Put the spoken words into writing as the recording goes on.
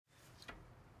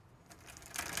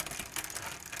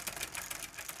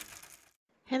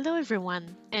Hello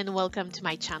everyone and welcome to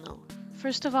my channel.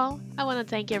 First of all, I want to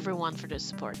thank everyone for the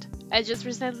support. I just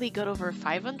recently got over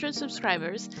 500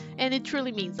 subscribers and it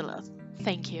truly means a lot.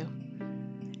 Thank you.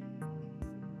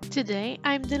 Today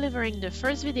I'm delivering the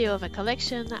first video of a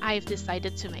collection I've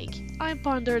decided to make. I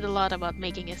pondered a lot about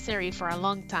making a series for a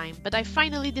long time, but I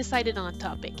finally decided on a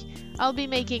topic. I'll be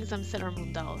making some Sailor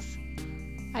Moon dolls.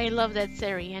 I love that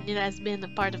series and it has been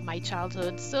a part of my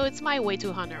childhood, so it's my way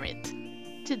to honor it.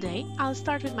 Today, I'll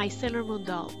start with my Sailor Moon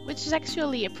doll, which is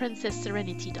actually a Princess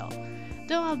Serenity doll,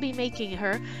 though I'll be making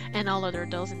her and all other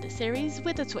dolls in the series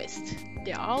with a twist.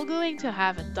 They're all going to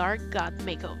have a dark god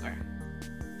makeover.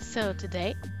 So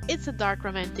today, it's a dark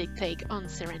romantic take on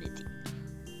Serenity.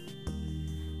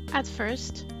 At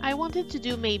first, I wanted to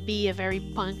do maybe a very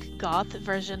punk goth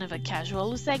version of a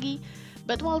casual Usagi,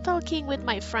 but while talking with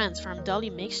my friends from Dolly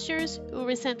Mixtures, who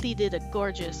recently did a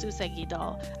gorgeous Usagi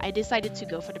doll, I decided to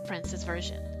go for the princess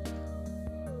version.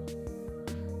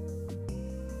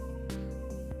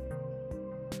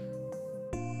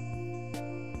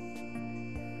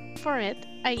 For it,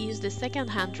 I used the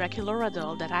second-hand Draculaura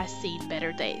doll that has seen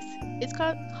better days. It's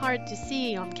quite hard to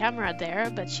see on camera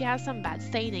there, but she has some bad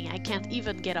staining I can't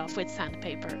even get off with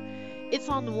sandpaper. It's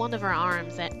on one of her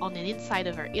arms and on the inside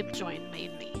of her hip joint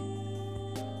mainly.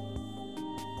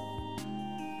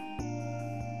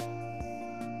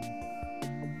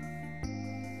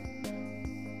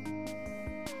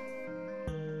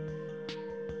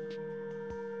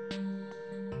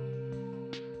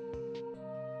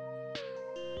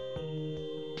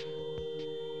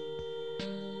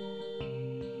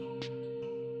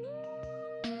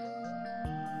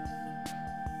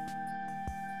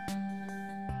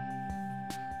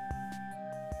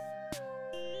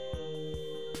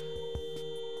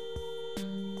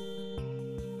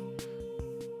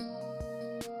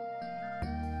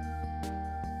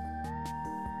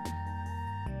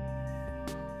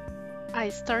 I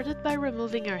started by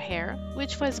removing her hair,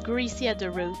 which was greasy at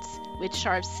the roots, with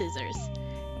sharp scissors.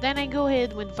 Then I go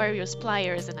ahead with various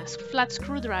pliers and a flat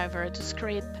screwdriver to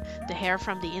scrape the hair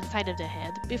from the inside of the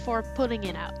head before pulling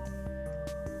it out.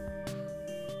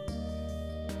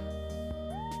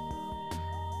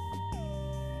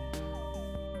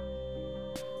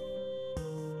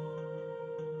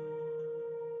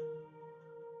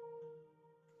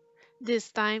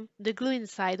 This time, the glue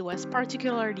inside was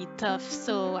particularly tough,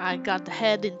 so I got the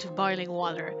head into boiling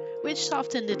water, which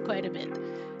softened it quite a bit.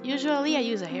 Usually I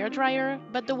use a hairdryer,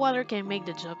 but the water can make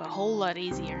the job a whole lot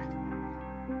easier.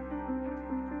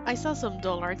 I saw some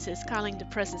doll artists calling the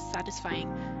process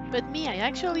satisfying, but me, I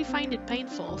actually find it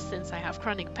painful since I have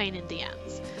chronic pain in the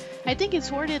hands. I think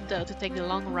it's worth it though to take the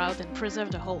long route and preserve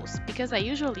the holes, because I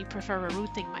usually prefer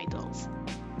rerouting my dolls.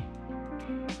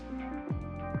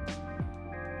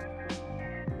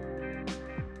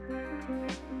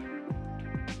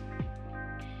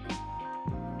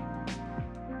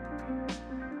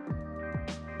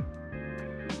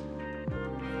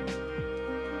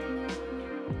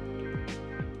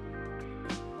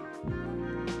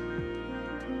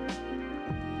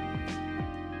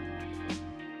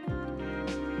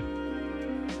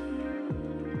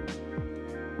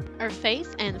 Her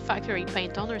face and factory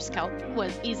paint on her scalp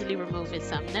was easily removed with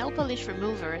some nail polish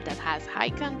remover that has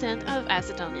high content of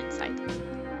acetone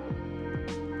inside.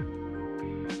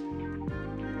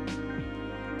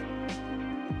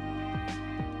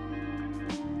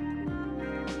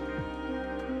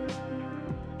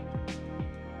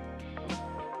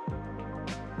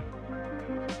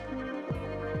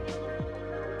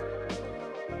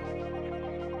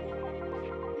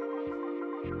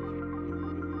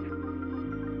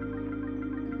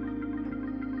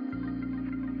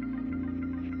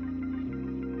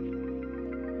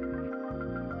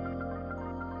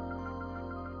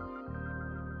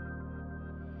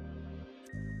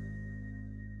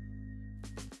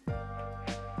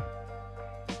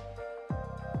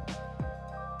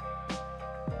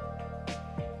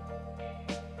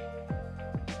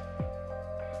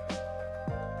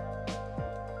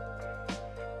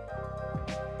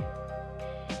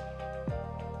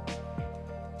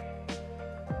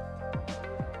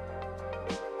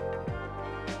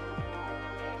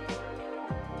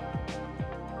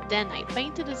 Then I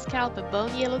painted the scalp a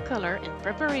bone yellow color in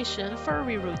preparation for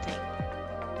rerouting.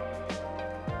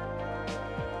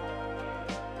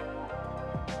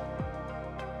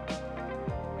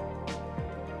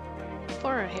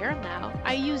 For her hair now,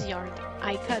 I use yarn.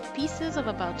 I cut pieces of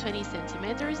about 20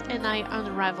 centimeters and I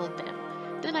unraveled them.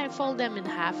 Then I fold them in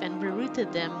half and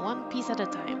rerouted them one piece at a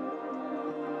time.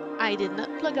 I did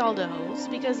not plug all the holes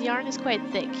because yarn is quite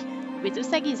thick. With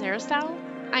Usagi's hairstyle,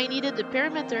 I needed the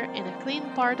perimeter and a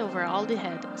clean part over all the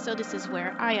head, so this is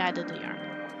where I added the yarn.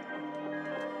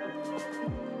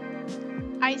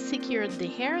 I secured the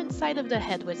hair inside of the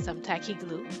head with some tacky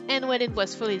glue, and when it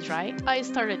was fully dry, I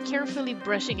started carefully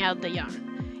brushing out the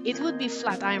yarn. It would be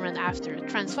flat iron after,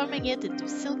 transforming it into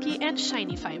silky and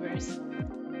shiny fibers.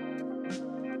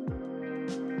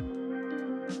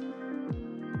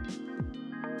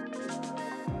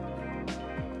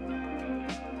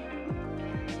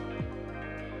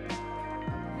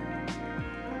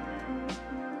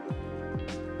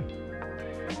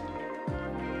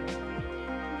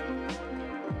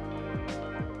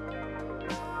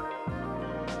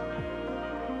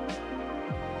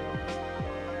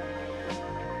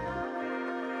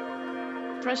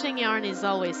 Brushing yarn is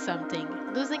always something.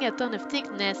 Losing a ton of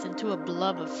thickness into a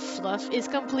blob of fluff is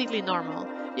completely normal.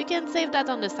 You can save that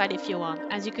on the side if you want,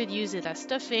 as you could use it as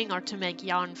stuffing or to make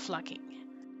yarn flocking.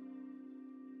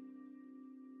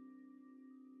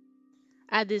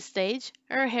 At this stage,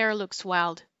 her hair looks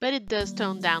wild, but it does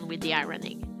tone down with the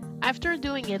ironing. After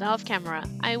doing it off camera,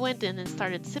 I went in and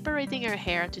started separating her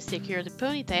hair to secure the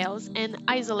ponytails and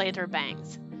isolate her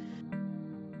bangs.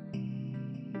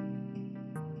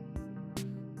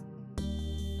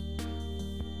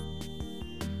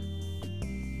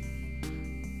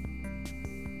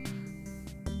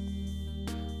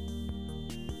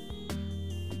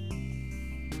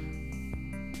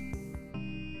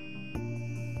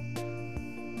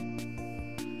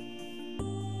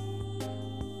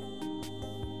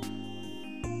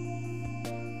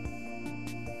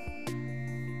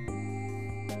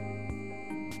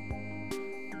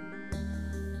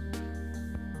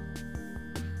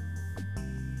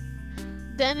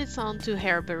 Then it's on to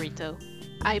hair burrito.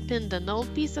 I pinned an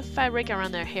old piece of fabric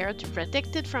around her hair to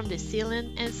protect it from the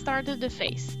sealant and started the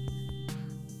face.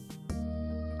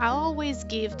 I always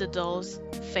give the doll's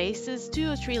faces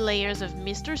 2 or 3 layers of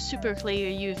Mr. Super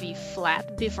Clear UV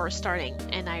flat before starting,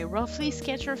 and I roughly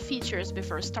sketch her features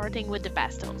before starting with the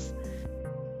pastels.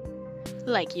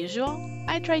 Like usual,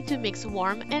 I try to mix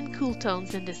warm and cool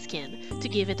tones in the skin to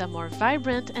give it a more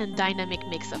vibrant and dynamic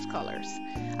mix of colors.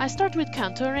 I start with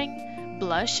contouring,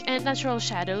 blush and natural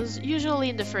shadows, usually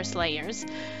in the first layers,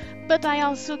 but I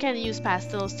also can use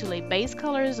pastels to lay base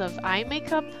colors of eye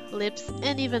makeup, lips,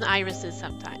 and even irises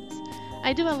sometimes.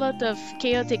 I do a lot of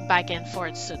chaotic back and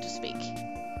forth, so to speak.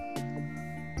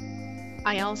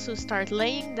 I also start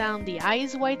laying down the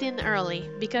eyes white in early,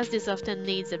 because this often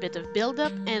needs a bit of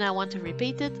build-up and I want to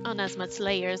repeat it on as much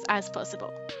layers as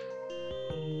possible.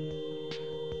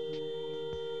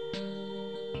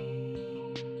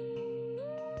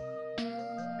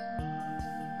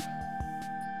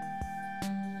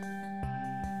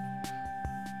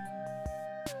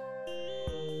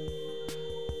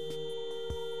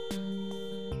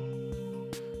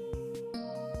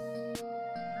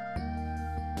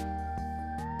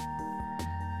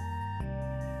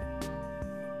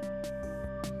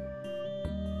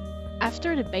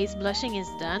 After the base blushing is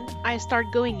done, I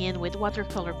start going in with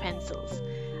watercolor pencils.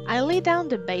 I lay down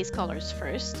the base colors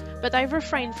first, but I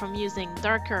refrain from using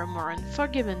darker, more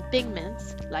unforgiving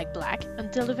pigments, like black,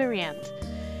 until the very end.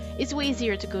 It's way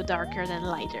easier to go darker than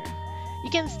lighter. You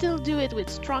can still do it with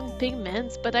strong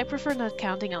pigments, but I prefer not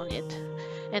counting on it,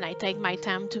 and I take my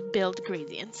time to build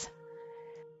gradients.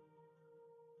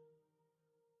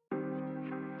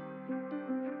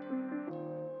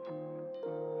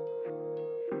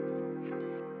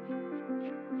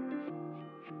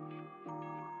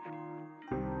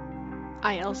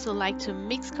 I also like to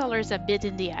mix colors a bit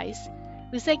in the eyes.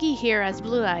 Usagi here has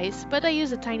blue eyes, but I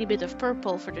use a tiny bit of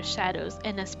purple for the shadows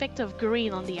and a speck of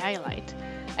green on the highlight.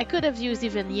 I could have used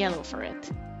even yellow for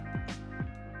it.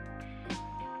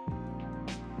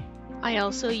 I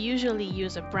also usually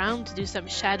use a brown to do some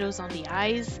shadows on the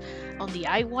eyes, on the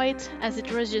eye white, as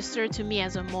it registered to me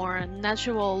as a more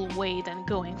natural way than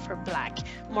going for black,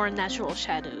 more natural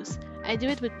shadows. I do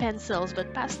it with pencils,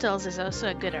 but pastels is also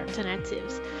a good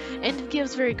alternative, and it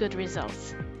gives very good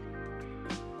results.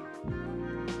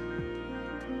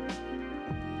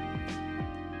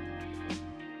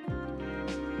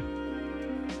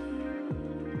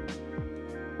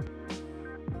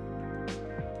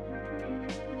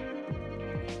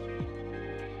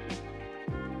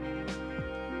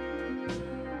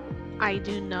 I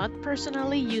do not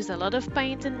personally use a lot of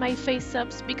paint in my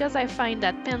face-ups because I find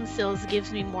that pencils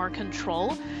gives me more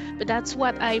control, but that's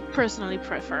what I personally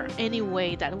prefer. Any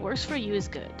way that works for you is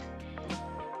good.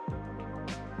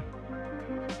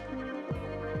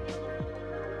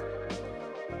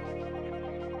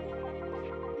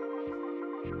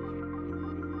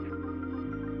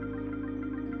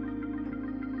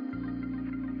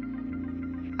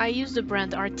 I use the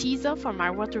brand Arteza for my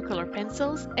watercolor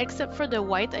pencils, except for the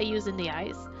white I use in the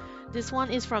eyes. This one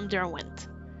is from Derwent.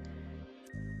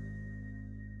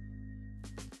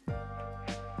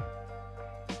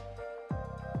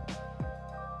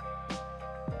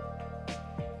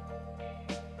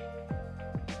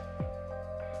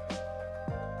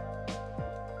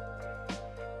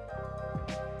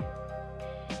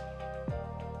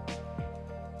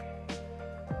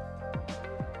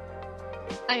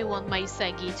 I want my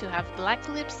Sagi to have black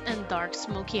lips and dark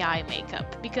smoky eye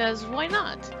makeup, because why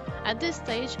not? At this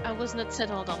stage, I was not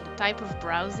settled on the type of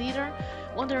brows either,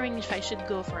 wondering if I should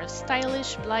go for a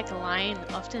stylish black line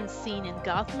often seen in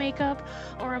goth makeup,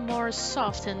 or a more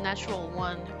soft and natural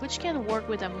one, which can work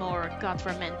with a more goth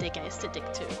romantic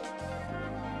aesthetic too.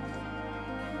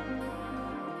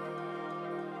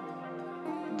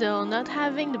 Though not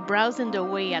having the brows in the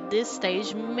way at this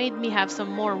stage made me have some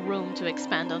more room to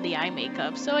expand on the eye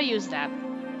makeup, so I used that.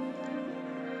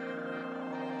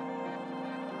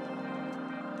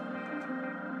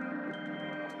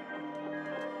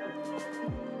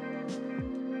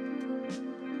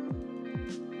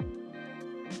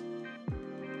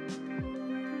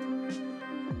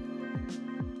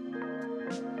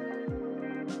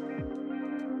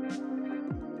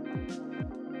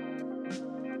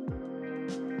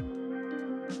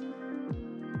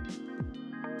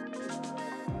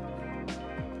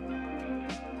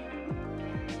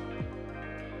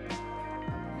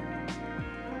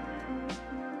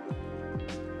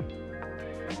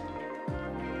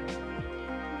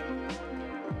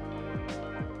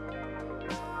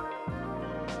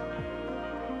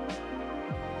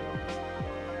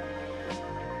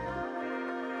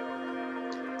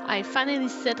 I finally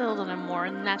settled on a more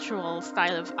natural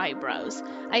style of eyebrows.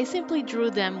 I simply drew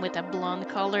them with a blonde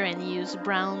color and used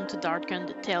brown to darken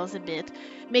the tails a bit,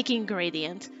 making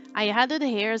gradient. I added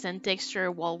hairs and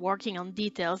texture while working on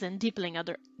details and deepening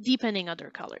other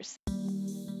colors.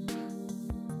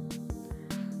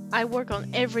 I work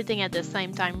on everything at the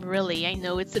same time, really. I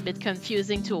know it's a bit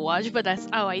confusing to watch, but that's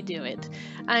how I do it.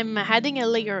 I'm adding a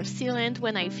layer of sealant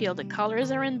when I feel the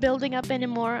colors aren't building up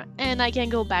anymore, and I can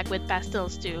go back with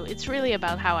pastels too. It's really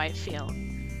about how I feel.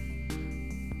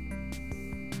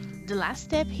 The last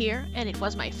step here, and it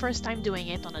was my first time doing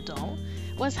it on a doll,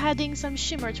 was adding some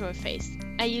shimmer to her face.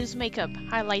 I used makeup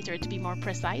highlighter to be more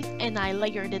precise, and I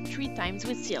layered it 3 times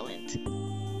with sealant.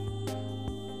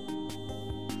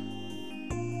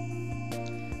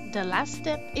 The last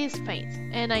step is paint,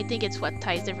 and I think it's what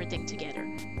ties everything together.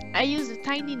 I used a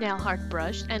tiny nail art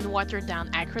brush and watered down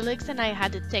acrylics, and I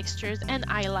added textures and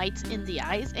highlights in the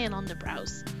eyes and on the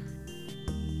brows.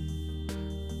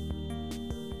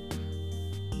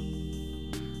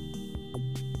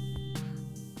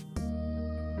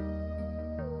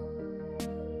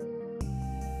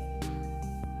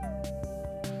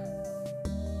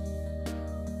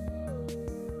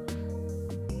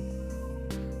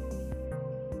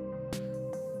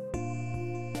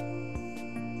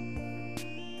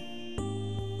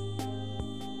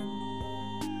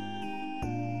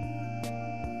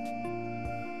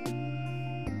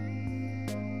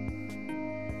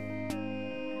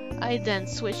 I then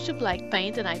switched to black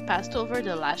paint and I passed over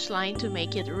the lash line to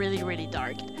make it really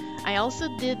dark. I also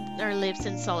did her lips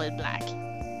in solid black.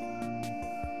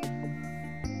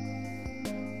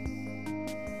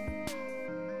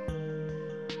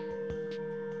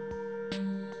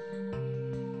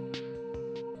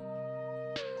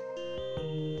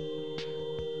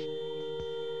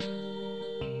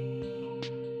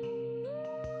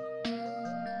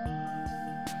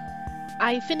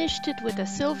 I finished it with a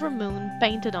silver moon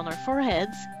painted on her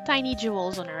foreheads, tiny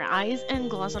jewels on her eyes, and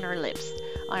gloss on her lips.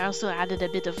 I also added a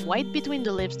bit of white between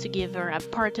the lips to give her a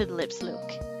parted lips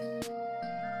look.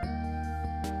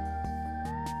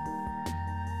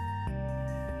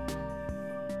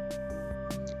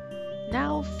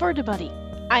 Now for the body.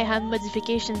 I had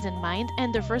modifications in mind,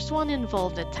 and the first one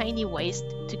involved a tiny waist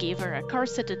to give her a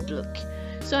corseted look.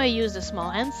 So I used a small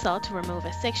handsaw to remove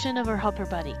a section of her upper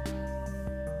body.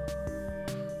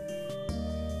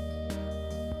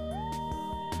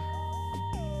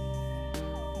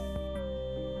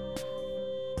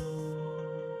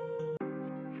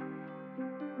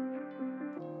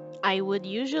 I would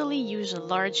usually use a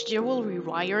large jewelry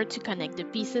wire to connect the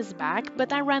pieces back,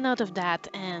 but I ran out of that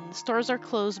and stores are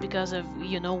closed because of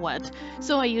you know what,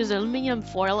 so I used aluminum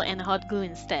foil and hot glue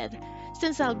instead.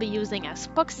 Since I'll be using a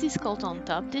epoxy sculpt on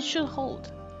top, this should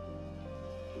hold.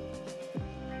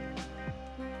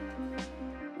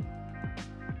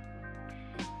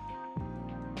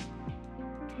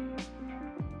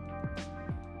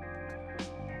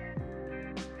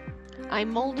 I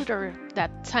molded her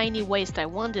that tiny waist I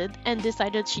wanted and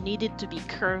decided she needed to be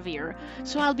curvier,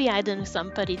 so I'll be adding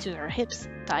some putty to her hips,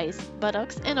 thighs,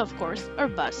 buttocks, and of course, her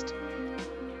bust.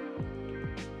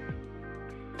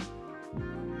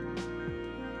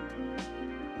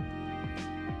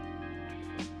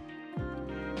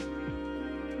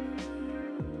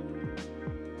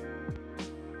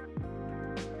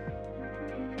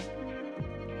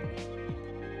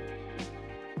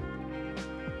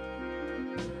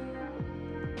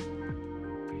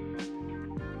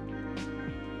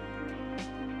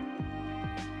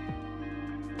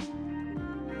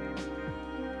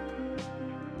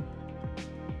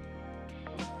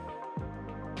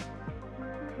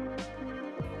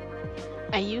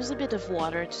 I use a bit of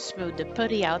water to smooth the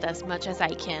putty out as much as I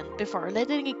can before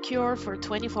letting it cure for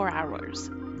 24 hours.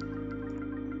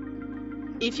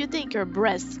 If you think your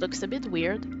breasts looks a bit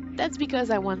weird, that's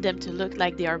because I want them to look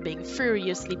like they are being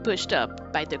furiously pushed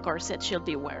up by the corset she'll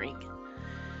be wearing.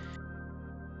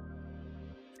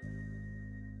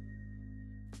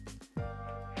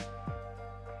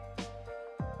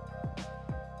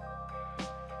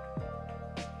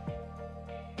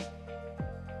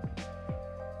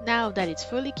 Now that it's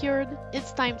fully cured,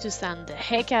 it's time to sand the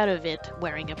heck out of it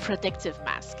wearing a protective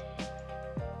mask.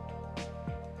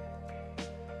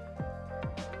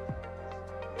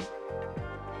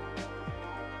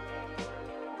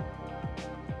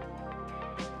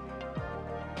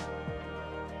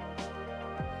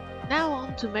 Now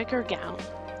on to make her gown.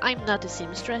 I'm not a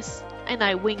seamstress, and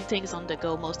I wing things on the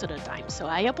go most of the time, so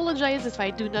I apologize if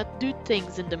I do not do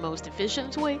things in the most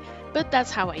efficient way, but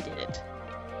that's how I did it.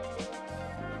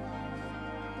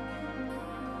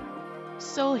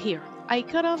 So here, I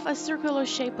cut off a circular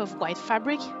shape of white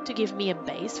fabric to give me a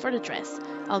base for the dress.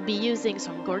 I'll be using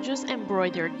some gorgeous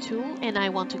embroidered tulle and I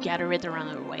want to gather it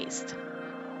around her waist.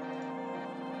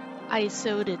 I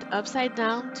sewed it upside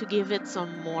down to give it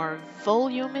some more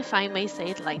volume, if I may say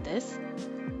it like this.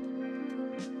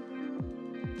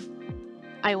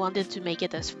 I wanted to make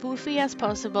it as poofy as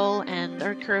possible and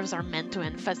her curves are meant to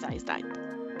emphasize that.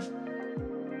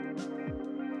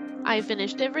 I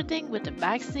finished everything with a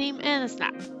back seam and a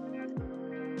snap.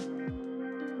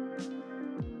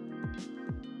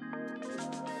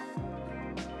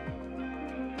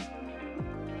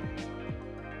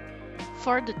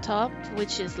 For the top,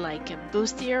 which is like a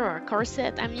bustier or a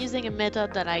corset, I'm using a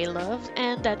method that I love,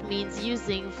 and that means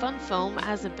using fun foam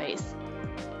as a base.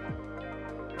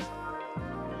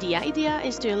 The idea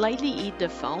is to lightly heat the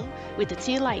foam with a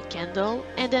tea light candle,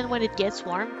 and then when it gets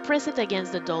warm, press it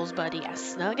against the doll's body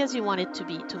as snug as you want it to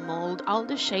be to mold all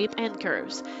the shape and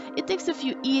curves. It takes a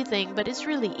few heating, but it's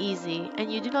really easy,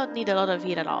 and you do not need a lot of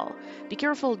heat at all. Be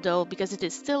careful though, because it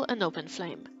is still an open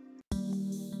flame.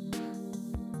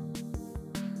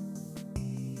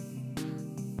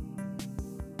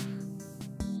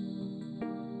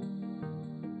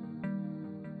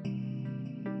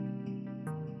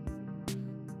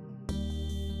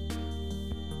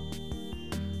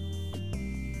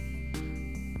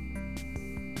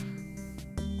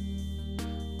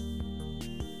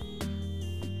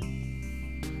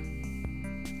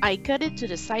 I cut it to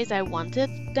the size I wanted,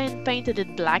 then painted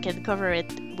it black and covered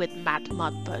it with matte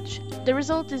Mod Podge. The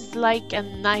result is like a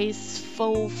nice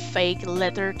faux fake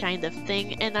leather kind of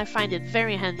thing, and I find it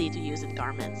very handy to use in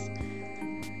garments.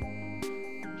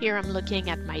 Here I'm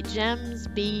looking at my gems,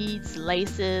 beads,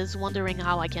 laces, wondering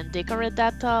how I can decorate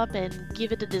that top and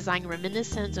give it a design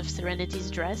reminiscent of Serenity's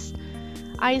dress.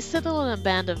 I settled on a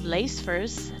band of lace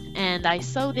first, and I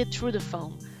sewed it through the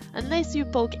foam. Unless you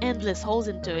poke endless holes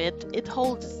into it, it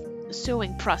holds the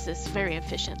sewing process very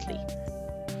efficiently.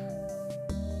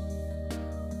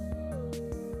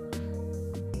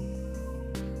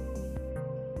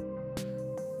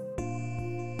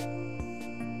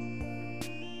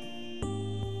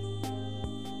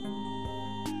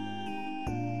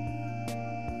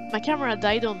 My camera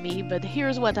died on me, but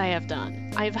here's what I have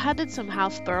done. I've added some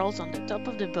half pearls on the top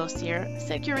of the bustier,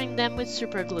 securing them with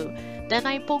super glue. Then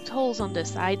I poked holes on the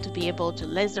side to be able to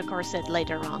lace the corset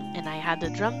later on, and I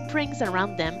added drum rings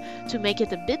around them to make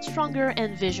it a bit stronger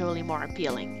and visually more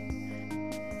appealing.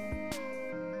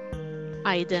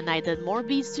 I then added more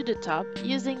beads to the top,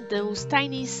 using those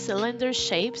tiny cylinder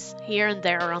shapes here and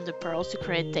there around the pearls to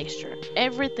create texture.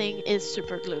 Everything is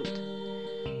super glued.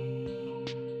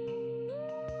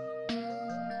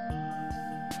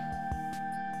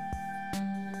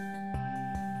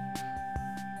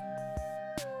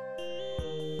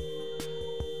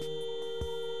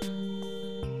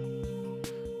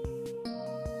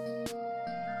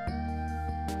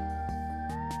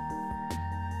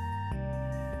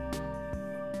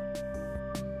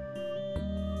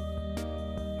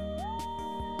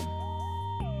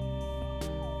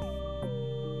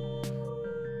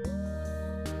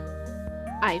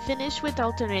 I finished with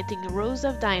alternating rows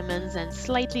of diamonds and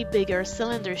slightly bigger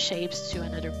cylinder shapes to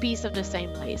another piece of the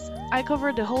same lace. I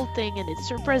covered the whole thing and it's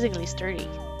surprisingly sturdy.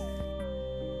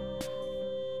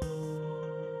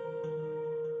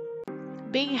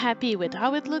 Being happy with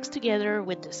how it looks together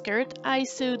with the skirt, I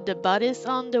sewed the bodice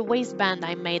on the waistband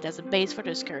I made as a base for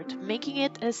the skirt, making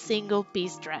it a single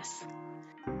piece dress.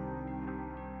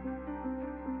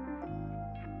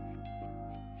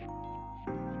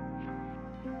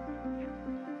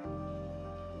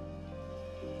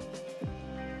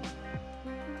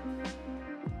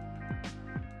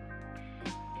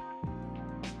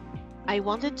 I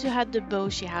wanted to add the bow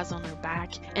she has on her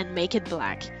back and make it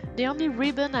black. The only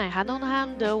ribbon I had on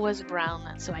hand though was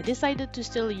brown, so I decided to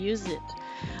still use it.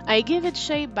 I give it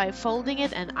shape by folding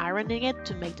it and ironing it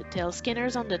to make the tail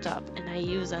skinners on the top, and I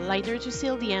use a lighter to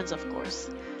seal the ends of course.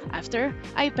 After,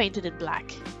 I painted it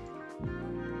black.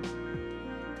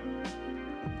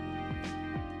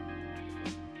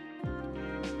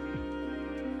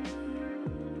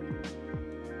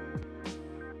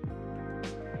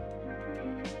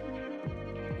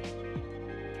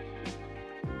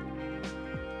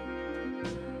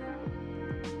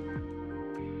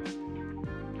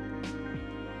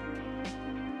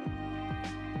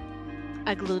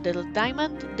 I glued a little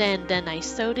diamond, then I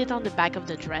sewed it on the back of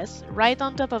the dress, right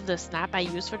on top of the snap I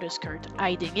used for the skirt,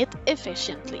 hiding it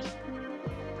efficiently.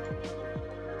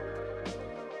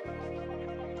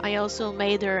 I also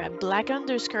made her a black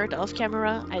underskirt off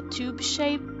camera, a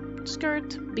tube-shaped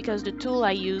skirt, because the tulle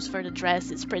I use for the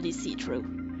dress is pretty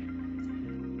see-through.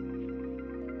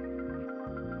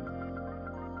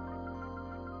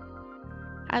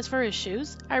 As for her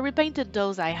shoes, I repainted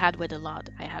those I had with a lot.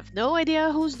 I have no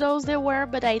idea whose those they were,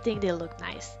 but I think they look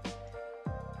nice.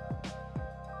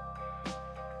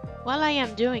 While I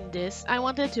am doing this, I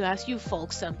wanted to ask you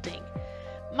folks something.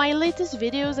 My latest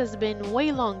videos has been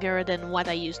way longer than what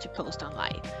I used to post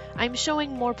online. I'm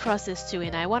showing more process too,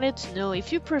 and I wanted to know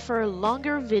if you prefer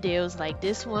longer videos like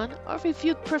this one, or if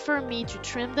you'd prefer me to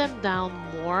trim them down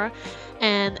more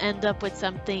and end up with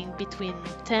something between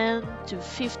 10 to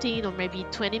 15 or maybe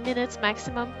 20 minutes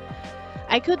maximum.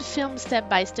 I could film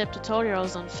step-by-step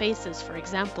tutorials on faces, for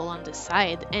example, on the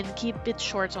side, and keep it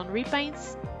short on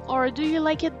repaints. Or do you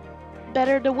like it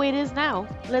better the way it is now?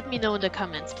 Let me know in the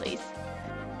comments, please.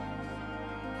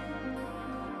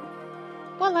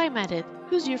 While I'm at it,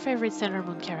 who's your favorite Sailor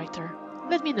Moon character?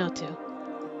 Let me know too.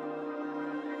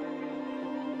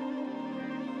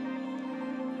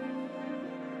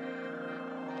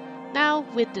 Now,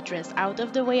 with the dress out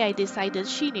of the way, I decided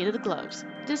she needed gloves.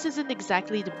 This isn't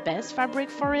exactly the best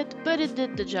fabric for it, but it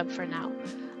did the job for now.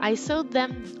 I sewed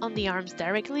them on the arms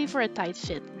directly for a tight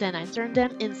fit, then I turned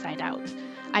them inside out.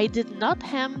 I did not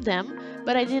hem them,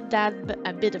 but I did add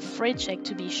a bit of Fray Check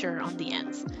to be sure on the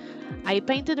ends. I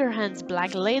painted her hands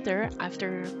black later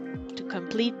after to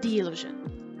complete the illusion.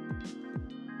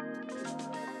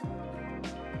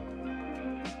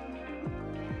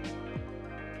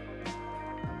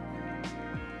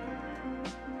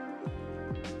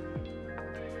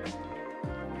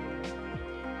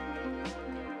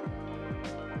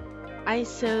 I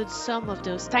sewed some of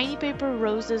those tiny paper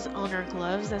roses on her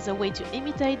gloves as a way to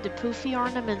imitate the poofy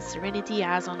ornaments Serenity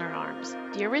has on her arms.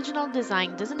 The original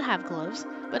design doesn't have gloves,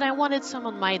 but I wanted some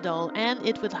on my doll and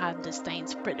it would hide the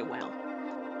stains pretty well.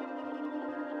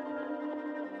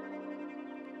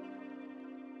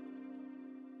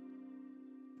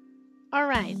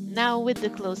 Alright, now with the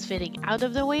clothes fitting out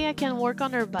of the way, I can work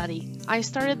on her body. I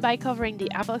started by covering the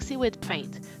epoxy with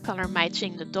paint, color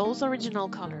matching the doll's original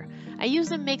color. I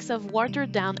used a mix of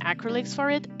watered down acrylics for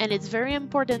it, and it's very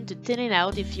important to thin it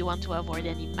out if you want to avoid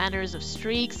any manners of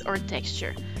streaks or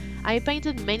texture. I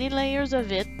painted many layers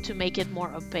of it to make it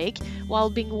more opaque while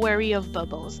being wary of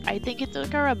bubbles. I think it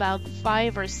took her about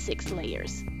 5 or 6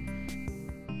 layers.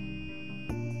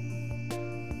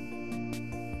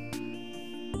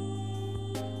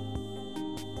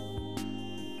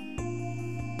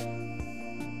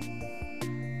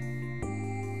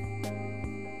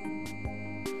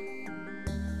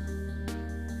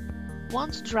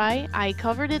 Once dry, I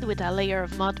covered it with a layer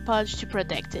of Mod Podge to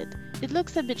protect it. It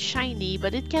looks a bit shiny,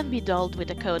 but it can be dulled with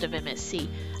a coat of MSC.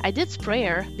 I did spray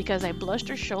her because I blushed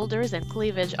her shoulders and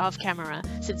cleavage off camera,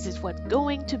 since it was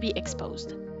going to be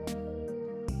exposed.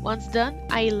 Once done,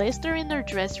 I laced her in her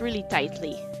dress really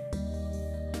tightly.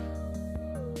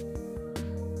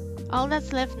 All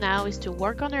that's left now is to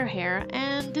work on her hair,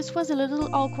 and this was a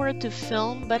little awkward to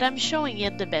film, but I'm showing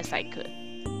it the best I could.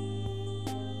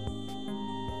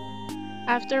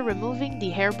 After removing the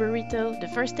hair burrito, the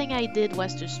first thing I did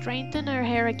was to straighten her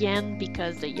hair again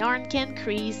because the yarn can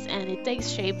crease and it takes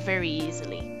shape very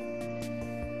easily.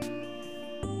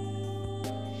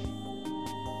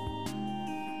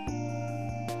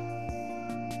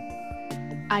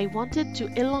 I wanted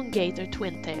to elongate her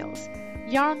twin tails.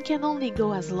 Yarn can only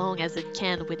go as long as it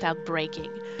can without breaking,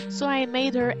 so I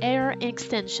made her hair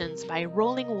extensions by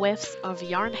rolling wefts of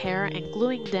yarn hair and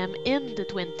gluing them in the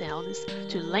twin tails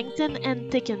to lengthen and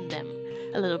thicken them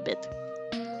a little bit.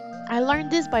 I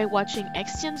learned this by watching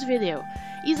Xtian's video.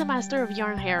 He's a master of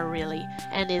yarn hair really,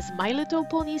 and his My Little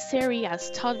Pony Serie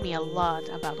has taught me a lot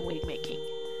about wig making.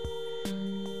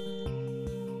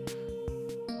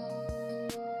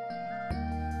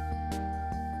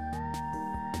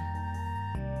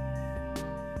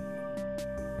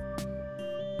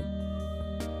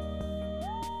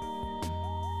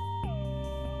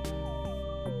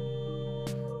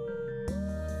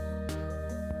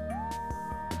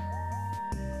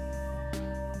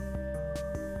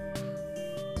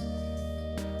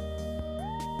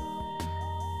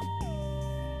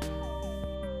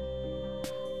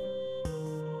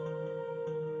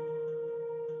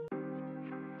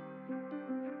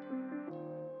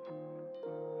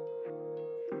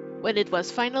 When it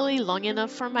was finally long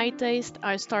enough for my taste,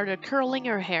 I started curling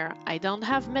her hair. I don't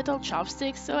have metal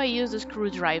chopsticks, so I used a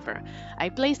screwdriver. I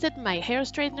placed it in my hair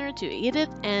straightener to heat it,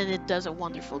 and it does a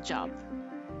wonderful job.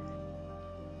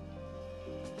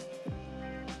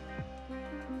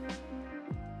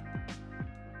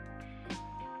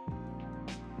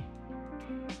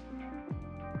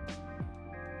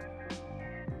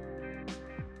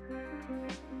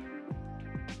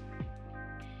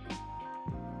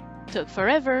 Took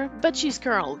forever, but she's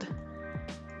curled.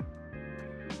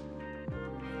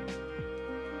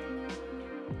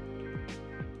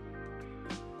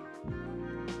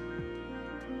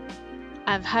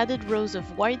 I've added rows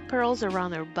of white pearls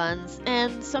around her buns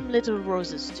and some little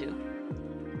roses too.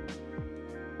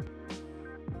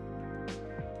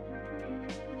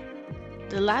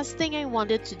 The last thing I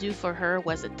wanted to do for her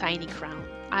was a tiny crown.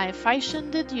 I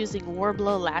fashioned it using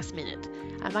Worbla last minute.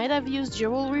 I might have used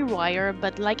jewelry wire,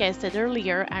 but like I said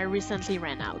earlier, I recently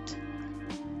ran out.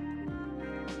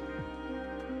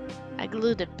 I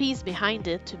glued a piece behind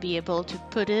it to be able to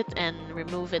put it and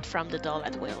remove it from the doll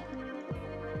at will.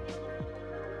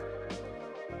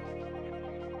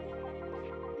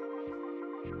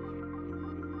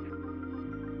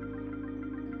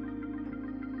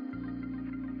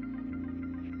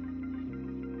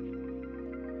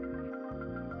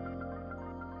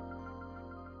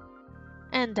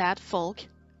 And that, folk,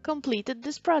 completed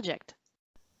this project.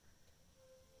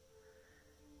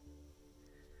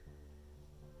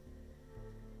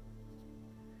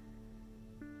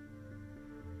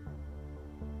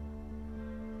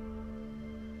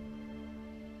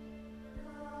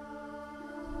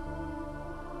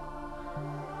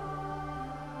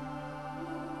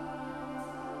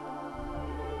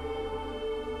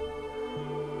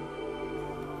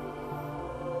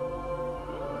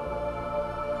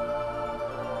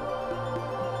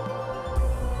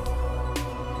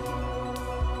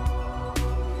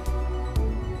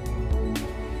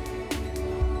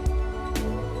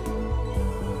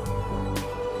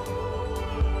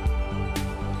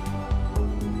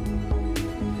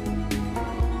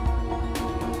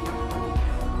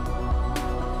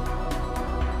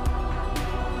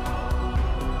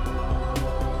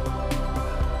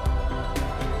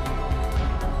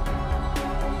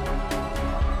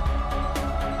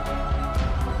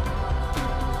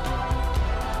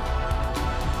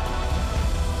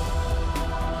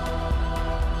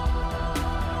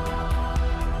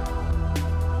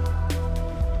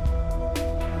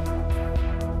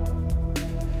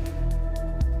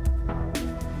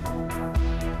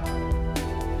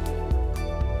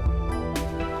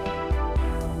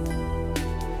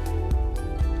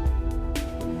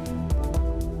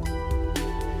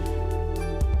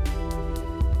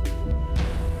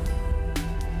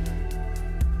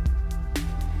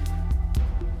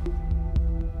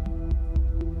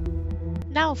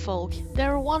 Now, folk,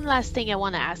 there is one last thing I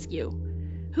want to ask you.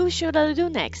 Who should I do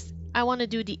next? I want to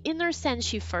do the inner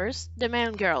senshi first, the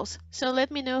man girls, so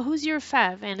let me know who's your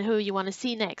fav and who you want to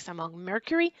see next among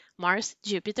Mercury, Mars,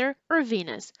 Jupiter, or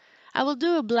Venus. I will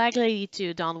do a black lady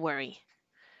too, don't worry.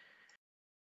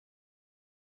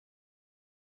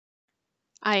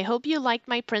 I hope you liked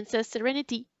my Princess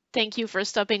Serenity. Thank you for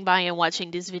stopping by and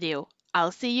watching this video.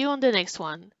 I'll see you on the next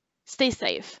one. Stay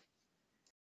safe.